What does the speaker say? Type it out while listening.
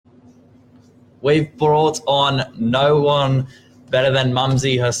we've brought on no one better than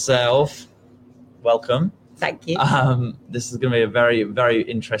Mumsy herself. Welcome. Thank you. This is going to be a very, very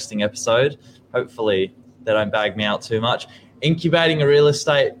interesting episode. Hopefully they don't bag me out too much. Incubating a real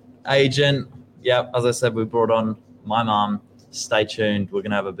estate agent. Yeah, as I said, we brought on my mum. Stay tuned. We're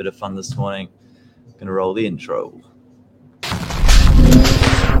going to have a bit of fun this morning. Going to roll the intro.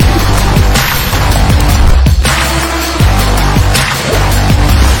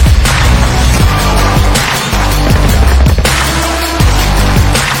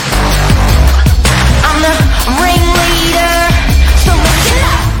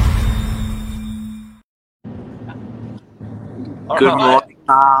 Good morning,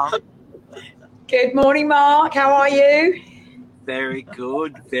 Mum. Good morning, Mark. How are you? Very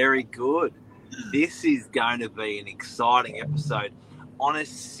good, very good. This is going to be an exciting episode. On a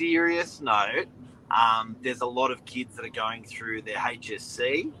serious note, there's a lot of kids that are going through their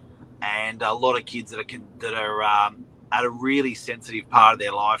HSC, and a lot of kids that are at a really sensitive part of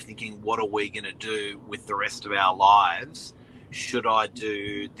their life, thinking, "What are we going to do with the rest of our lives? Should I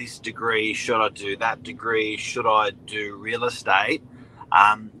do this degree? Should I do that degree? Should I do real estate?"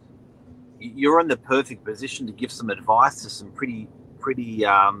 You're in the perfect position to give some advice to some pretty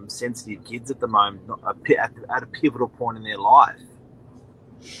sensitive kids at the moment, at a pivotal point in their life.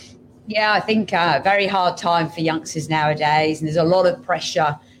 Yeah, I think a very hard time for youngsters nowadays, and there's a lot of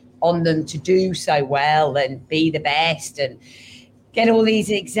pressure on them to do so well and be the best and get all these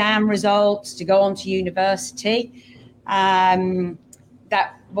exam results to go on to university.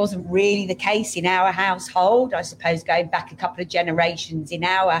 That wasn't really the case in our household. I suppose going back a couple of generations in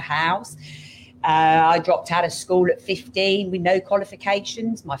our house, I dropped out of school at 15 with no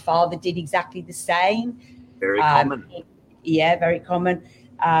qualifications. My father did exactly the same. Very common. Yeah, very common.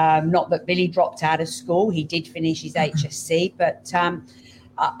 Not that Billy dropped out of school. He did finish his HSC, but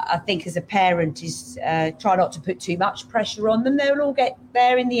I think as a parent is try not to put too much pressure on them. They'll all get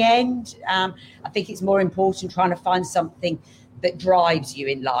there in the end. I think it's more important trying to find something that drives you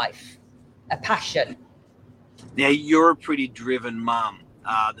in life, a passion. Now, you're a pretty driven mum.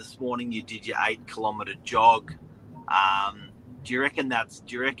 This morning you did your 8-kilometre jog. Do you reckon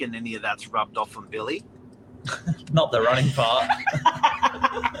any of that's rubbed off on Billy? Not the running part.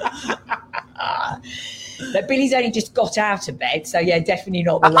 But Billy's only just got out of bed, so yeah, definitely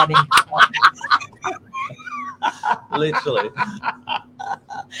not the running part. Literally.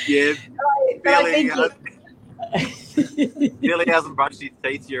 Yeah. Billy hasn't brushed his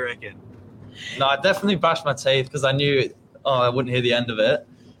teeth, you reckon? No, I definitely brushed my teeth because I knew I wouldn't hear the end of it.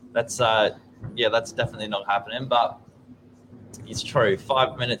 That's definitely not happening. But it's true.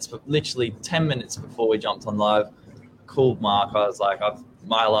 5 minutes, literally 10 minutes before we jumped on live, called Mark. I was like,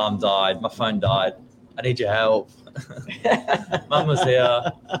 my alarm died, my phone died. I need your help. Mum was here.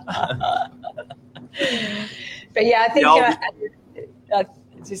 But yeah, I think I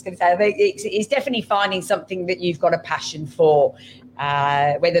was just going to say, I think it's definitely finding something that you've got a passion for,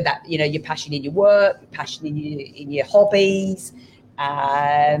 whether that, your passion in your work, your passion in your hobbies.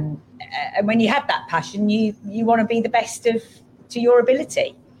 And when you have that passion, you want to be the best to your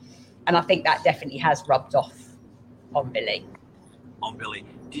ability. And I think that definitely has rubbed off on Billy.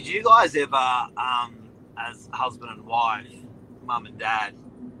 Did you guys ever, as husband and wife, mum and dad,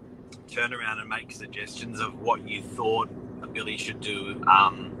 turn around and make suggestions of what you thought Billy should do?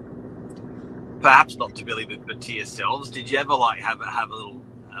 Perhaps not to Billy, but to yourselves. Did you ever have a little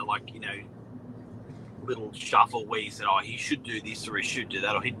little shuffle where you said, "Oh, he should do this or he should do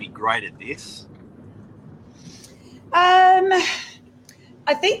that, or he'd be great at this"?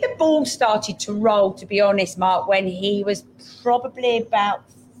 I think the ball started to roll, to be honest, Mark, when he was probably about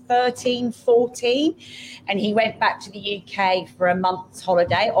 13, 14, and he went back to the UK for a month's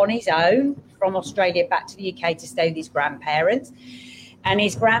holiday on his own from Australia back to the UK to stay with his grandparents. And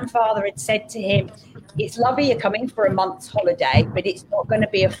his grandfather had said to him, "It's lovely you're coming for a month's holiday, but it's not going to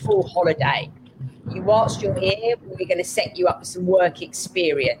be a full holiday. Whilst you're here, we're going to set you up with some work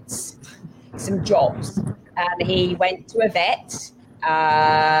experience, some jobs." And he went to a vet,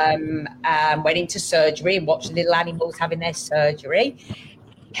 went into surgery and watched the little animals having their surgery.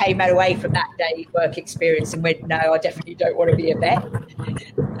 Came away from that day work experience and went, "No, I definitely don't want to be a vet."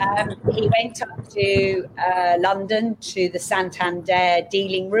 He went up to London to the Santander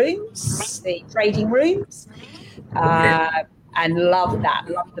dealing rooms, the trading rooms, and loved that,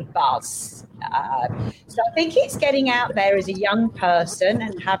 loved the buzz. So I think it's getting out there as a young person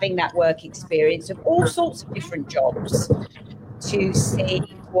and having that work experience of all sorts of different jobs to see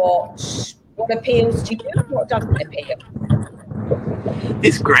what appeals to you and what doesn't appeal.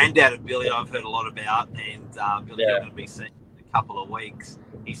 This granddad of Billy I've heard a lot about, and Billy going to be seen in a couple of weeks.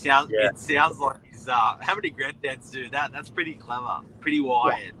 He sounds. Yeah. It sounds like he's. How many granddads do that? That's pretty clever. Pretty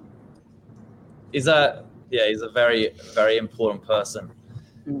wired. He's a very, very important person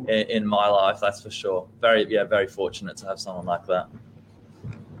in my life. That's for sure. Very fortunate to have someone like that.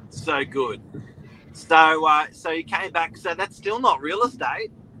 So good. So he came back. So that's still not real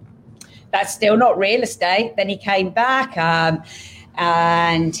estate. That's still not real estate. Then he came back, and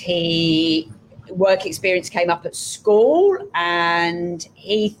work experience came up at school, and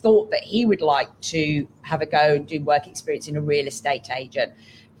he thought that he would like to have a go and do work experience in a real estate agent.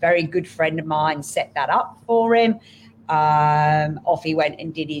 Very good friend of mine set that up for him. Off he went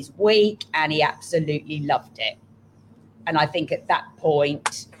and did his week, and he absolutely loved it. And I think at that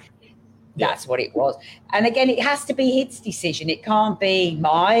point, that's what it was. And again, it has to be his decision. It can't be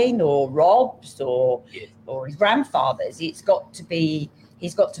mine or Rob's or his grandfather's. He's got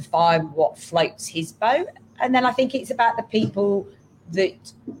to find what floats his boat. And then I think it's about the people that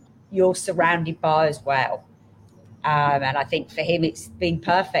you're surrounded by as well. And I think for him, it's been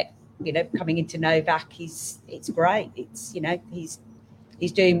perfect. You know, coming into Novak, it's great. It's, you know, he's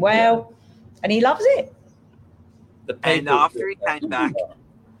doing well, and he loves it. And after he came back,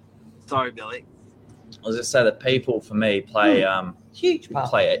 sorry, Billy. I was just say that people for me play huge part.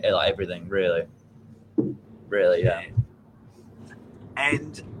 Play like everything, really, yeah.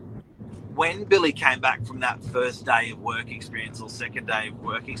 And when Billy came back from that first day of work experience or second day of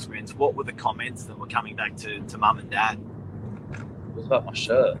work experience, what were the comments that were coming back to mum and dad? It was about my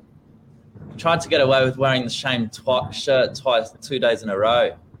shirt. I tried to get away with wearing the same shirt twice, 2 days in a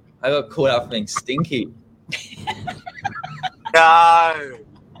row. I got caught out for being stinky. No.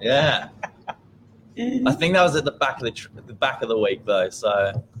 Yeah. I think that was at the back of the week though.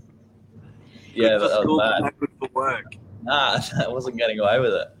 So yeah, good for that school, was bad. good for work. Nah, I wasn't getting away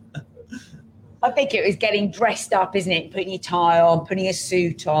with it. I think it was getting dressed up, isn't it? Putting your tie on, putting a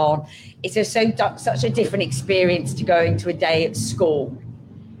suit on. It's such a different experience to going to a day at school.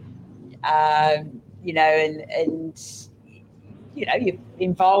 You know, and you know, you're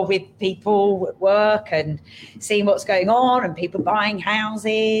involved with people at work and seeing what's going on, and people buying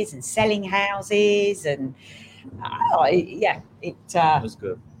houses and selling houses, and it was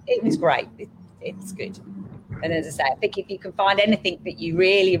good. It was great. It's good. And as I say, I think if you can find anything that you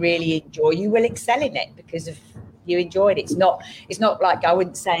really, really enjoy, you will excel in it because of you enjoyed it. It's not like I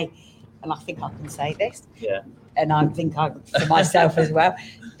wouldn't say, and I think I can say this. Yeah. And I think for myself as well,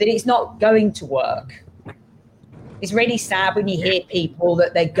 that it's not going to work. It's really sad when you hear people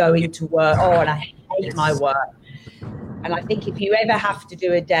that they're going to work. Oh, and I hate my work. And I think if you ever have to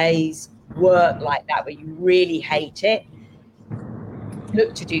do a day's work like that where you really hate it,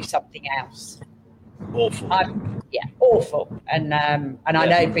 look to do something else. Awful. Awful. And I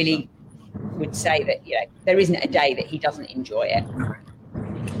know Billy would say that, you know, there isn't a day that he doesn't enjoy it.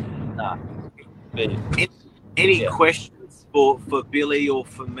 No. Any questions for Billy or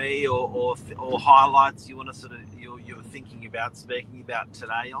for me or highlights you want to sort of you're thinking about speaking about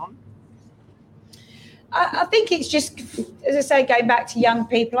today on? I think it's just, as I say, going back to young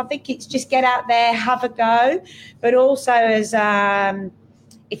people, I think it's just get out there, have a go, but also as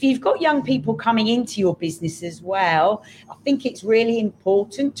if you've got young people coming into your business as well, I think it's really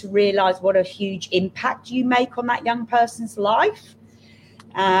important to realise what a huge impact you make on that young person's life.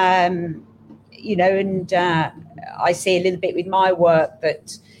 You know, and I see a little bit with my work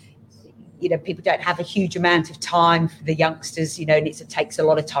that, you know, people don't have a huge amount of time for the youngsters, you know, and it takes a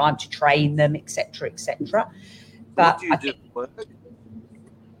lot of time to train them, et cetera, et cetera. But what do you do for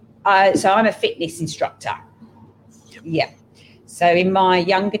work? So I'm a fitness instructor. Yep. Yeah. So in my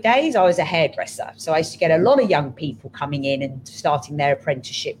younger days, I was a hairdresser. So I used to get a lot of young people coming in and starting their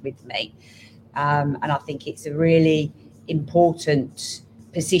apprenticeship with me. And I think it's a really important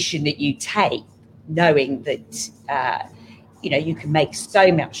position that you take, knowing that, you know, you can make so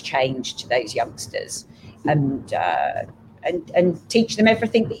much change to those youngsters and teach them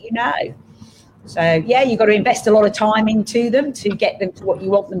everything that you know. So, yeah, you've got to invest a lot of time into them to get them to what you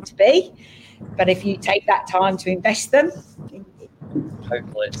want them to be. But if you take that time to invest them,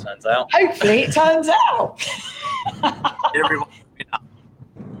 hopefully it turns out. Everyone.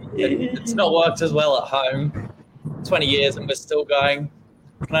 It's not worked as well at home. 20 years and we're still going.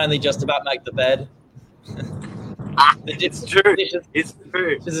 Can only just about make the bed. It's true. It's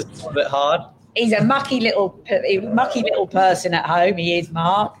true. This is a bit hard. He's a mucky little person at home. He is,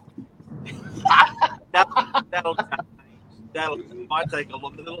 Mark. That'll might take a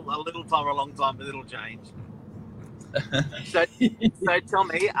little time or a long time, but it'll change. So tell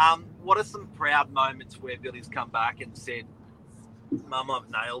me, what are some proud moments where Billy's come back and said, "Mum, I've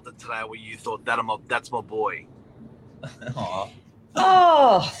nailed it today," where you thought that's my boy?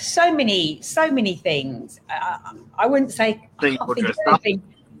 Oh, so many things. I wouldn't say. I can't think of anything.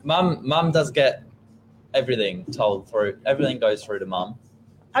 Mum does get everything told through. Everything goes through to Mum.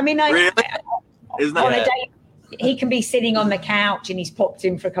 I mean, Really? Isn't that on a day, he can be sitting on the couch and he's popped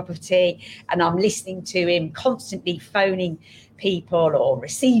in for a cup of tea, and I'm listening to him constantly phoning people or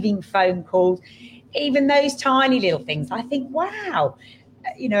receiving phone calls. Even those tiny little things, I think, wow.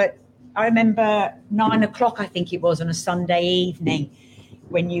 You know, I remember 9 o'clock, I think it was, on a Sunday evening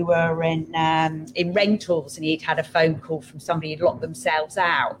when you were in rentals, and he'd had a phone call from somebody who'd locked themselves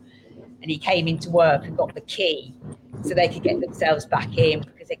out, and he came into work and got the key so they could get themselves back in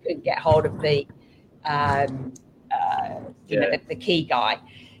because they couldn't get hold of the the key guy.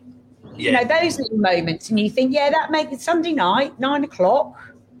 Yeah. You know, those little moments, and you think, yeah, that makes it Sunday night, 9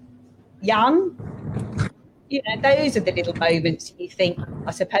 o'clock, young. You know, those are the little moments you think,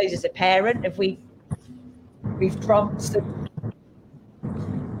 I suppose, as a parent, we've dropped some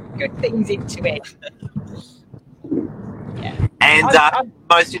good things into it. Yeah. And I'm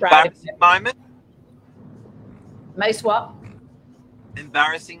most embarrassing moment? Most what?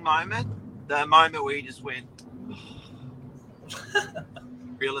 Embarrassing moment? The moment where you just went,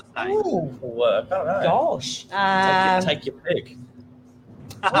 real estate. Ooh, Work. I don't know. gosh. Take your pick.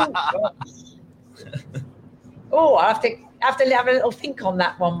 Oh, I have to have a little think on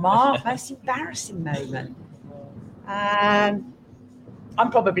that one, Mark. Most embarrassing moment. I'm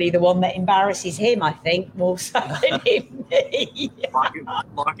probably the one that embarrasses him, I think, more so than him.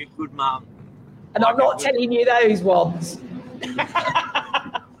 like a good mum. And I'm not telling you those ones.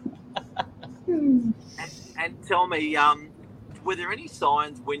 And tell me, were there any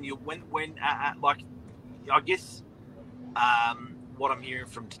signs when like, I guess, what I'm hearing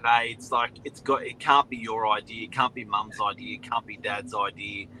from today, it's like it can't be your idea, it can't be mum's idea, it can't be dad's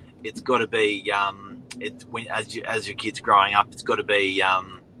idea. It's got to be as your kids growing up, it's got to be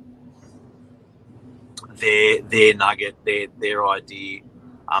their nugget, their idea.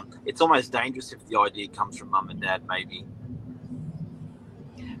 It's almost dangerous if the idea comes from mum and dad, maybe.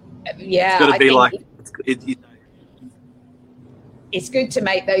 Yeah, it's got to be like it's good to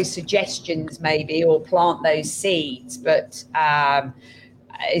make those suggestions, maybe, or plant those seeds, but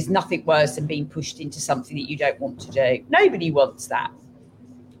there's nothing worse than being pushed into something that you don't want to do. Nobody wants that.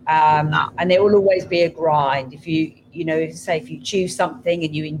 No. And there will always be a grind. If you choose something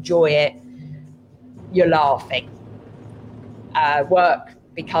and you enjoy it, you're laughing. Work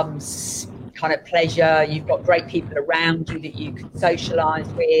becomes kind of pleasure. You've got great people around you that you can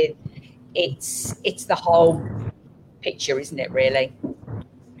socialise with. It's the whole picture, isn't it, really?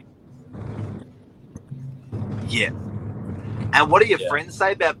 Yeah. And what do your friends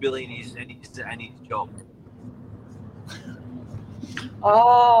say about Billy and his job?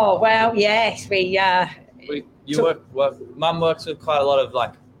 Oh, well, yes, Mum works with quite a lot of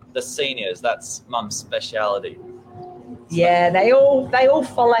like the seniors. That's Mum's speciality. Yeah, they all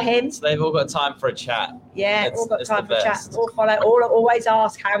follow him. So they've all got time for a chat. Yeah, all got time for a chat. All follow. Always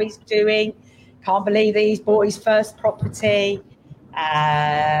ask how he's doing. Can't believe that he's bought his first property.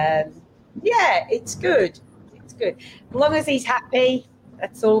 Yeah, it's good. It's good. As long as he's happy,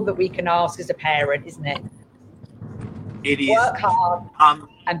 that's all that we can ask as a parent, isn't it? It is. Work hard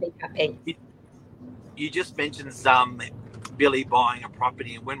and be happy. You just mentioned Billy buying a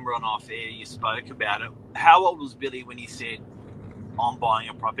property, and when we're on off air, you spoke about it. How old was Billy when he said, "I'm buying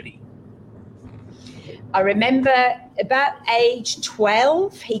a property"? I remember about age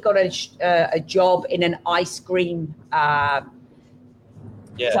 12, he got a job in an ice cream.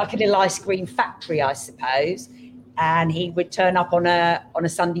 It's like a little ice cream factory, I suppose. And he would turn up on a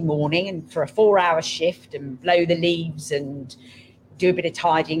Sunday morning and for a 4-hour shift and blow the leaves and do a bit of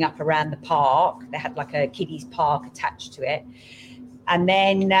tidying up around the park. They had like a kiddies park attached to it. And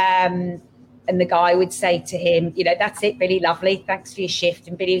then and the guy would say to him, "That's it, Billy, lovely. Thanks for your shift."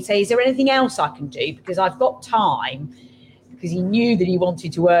 And Billy would say, "Is there anything else I can do? Because I've got time." Because he knew that he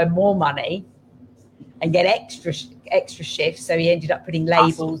wanted to earn more money and get extra shifts. So he ended up putting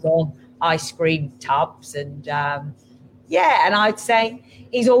labels on ice cream tubs and and I'd say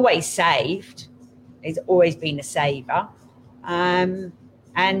he's always saved. He's always been a saver. And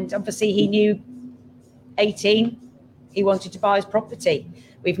obviously he knew 18 he wanted to buy his property.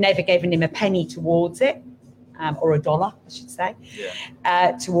 We've never given him a penny towards it, or $1, I should say,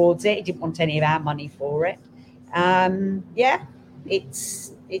 towards it. He didn't want any of our money for it.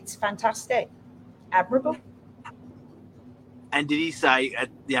 It's fantastic, admirable. And did he say at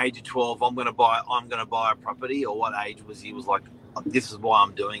the age of 12, I'm going to buy a property, or what age was he? Was like, this is why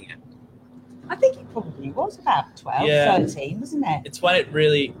I'm doing it. I think it probably was about 12, 13, wasn't it? It's when it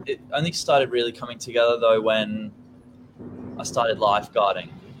only started really coming together though, when I started lifeguarding,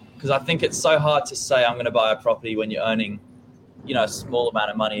 because I think it's so hard to say I'm going to buy a property when you're earning, a small amount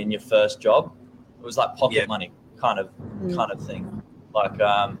of money in your first job. It was like pocket money kind of thing. Like,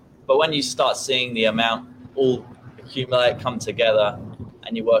 but when you start seeing the amount all accumulate, come together,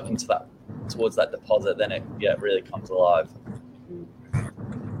 and you're working towards that deposit, then it really comes alive.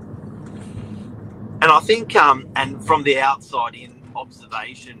 And I think, and from the outside in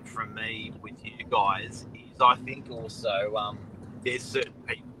observation from me with you guys, is I think also there's certain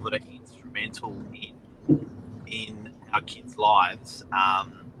people that are instrumental in our kids' lives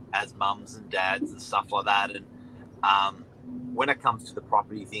as mums and dads and stuff like that. And when it comes to the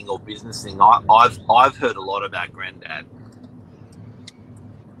property thing or business thing, I've heard a lot about Granddad.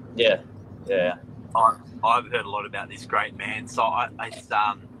 Yeah. I've heard a lot about this great man. So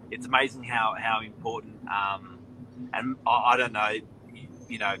it's amazing how important. And I don't know,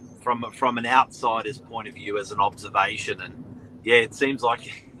 from an outsider's point of view, as an observation, and it seems like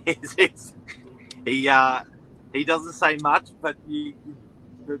he doesn't say much, but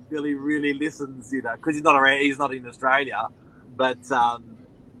Billy really listens, because he's not around, he's not in Australia, but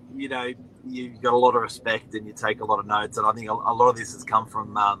you've got a lot of respect and you take a lot of notes, and I think a lot of this has come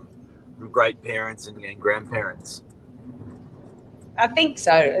from great parents and grandparents. I think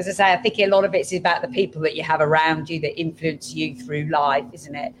so. As I say, I think a lot of it's about the people that you have around you that influence you through life,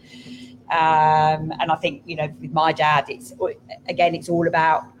 isn't it? And I think, with my dad, it's all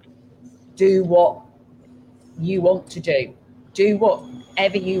about do what you want to do. Do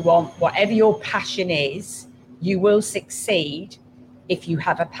whatever you want, whatever your passion is, you will succeed if you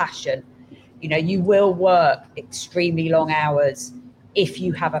have a passion. You will work extremely long hours if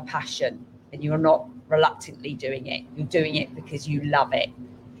you have a passion and you're not reluctantly doing it. You're doing it because you love it.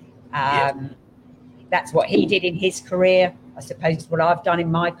 That's what he did in his career. I suppose it's what I've done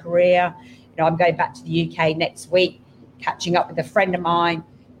in my career. I'm going back to the UK next week, catching up with a friend of mine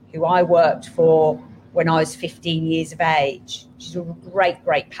who I worked for when I was 15 years of age. She's a great,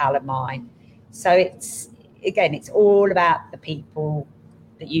 great pal of mine. So it's all about the people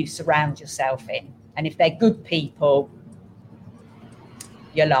that you surround yourself in. And if they're good people,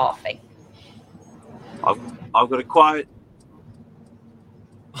 you're laughing. I've got a quote.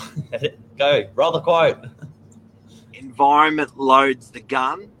 Go, roll the quote. Environment loads the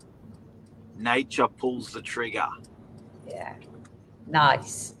gun, nature pulls the trigger. Yeah,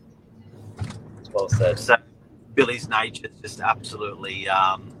 nice. Well said. So Billy's nature is just absolutely,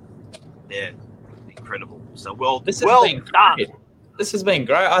 incredible. So done. This has been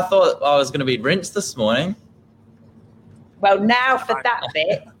great. I thought I was going to be rinsed this morning. Well, now for that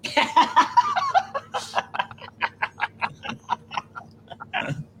bit.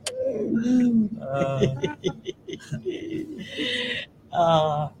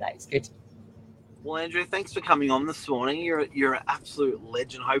 That's good. Well, Andrew, thanks for coming on this morning. You're an absolute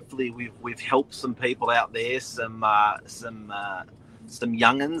legend. Hopefully, we've helped some people out there, some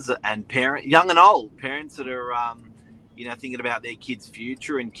young'uns and young and old parents that are thinking about their kids'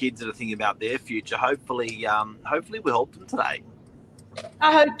 future, and kids that are thinking about their future. Hopefully we helped them today.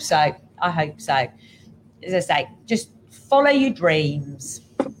 I hope so. As I say, just follow your dreams.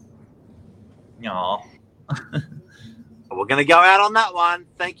 Aww. We're going to go out on that one.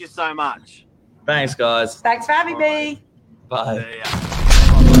 Thank you so much. Thanks, guys. Thanks for having me. Bye. See ya.